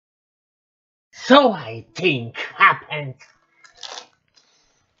So I think happened.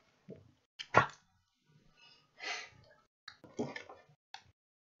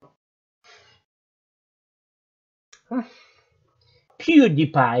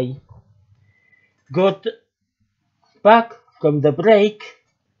 PewDiePie got back from the break,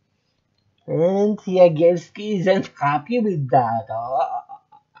 and Jagielski isn't happy with that.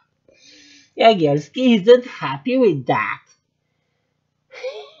 Jagielski isn't happy with that.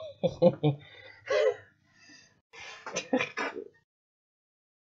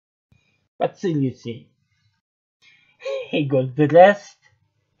 But seriously, he got dressed,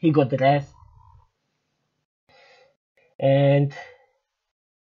 and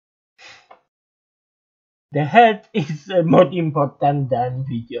the health is more important than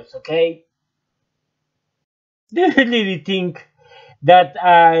videos, okay? Do you really think that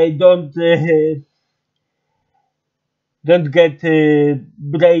I don't get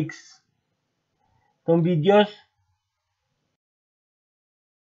breaks from videos?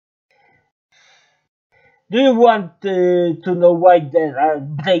 Do you want to know why there are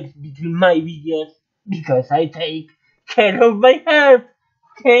breaks between my videos? Because I take care of my health,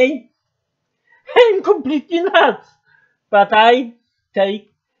 okay? I'm completely nuts, but I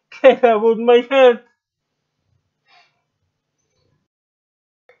take care of my health.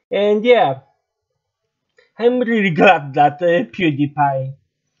 And yeah, I'm really glad that PewDiePie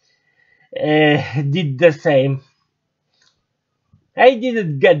did the same. I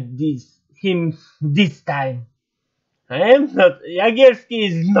didn't get him this time. Jagielski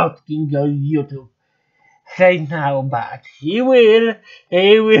is not king of YouTube right now, but he will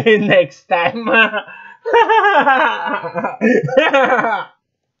next time.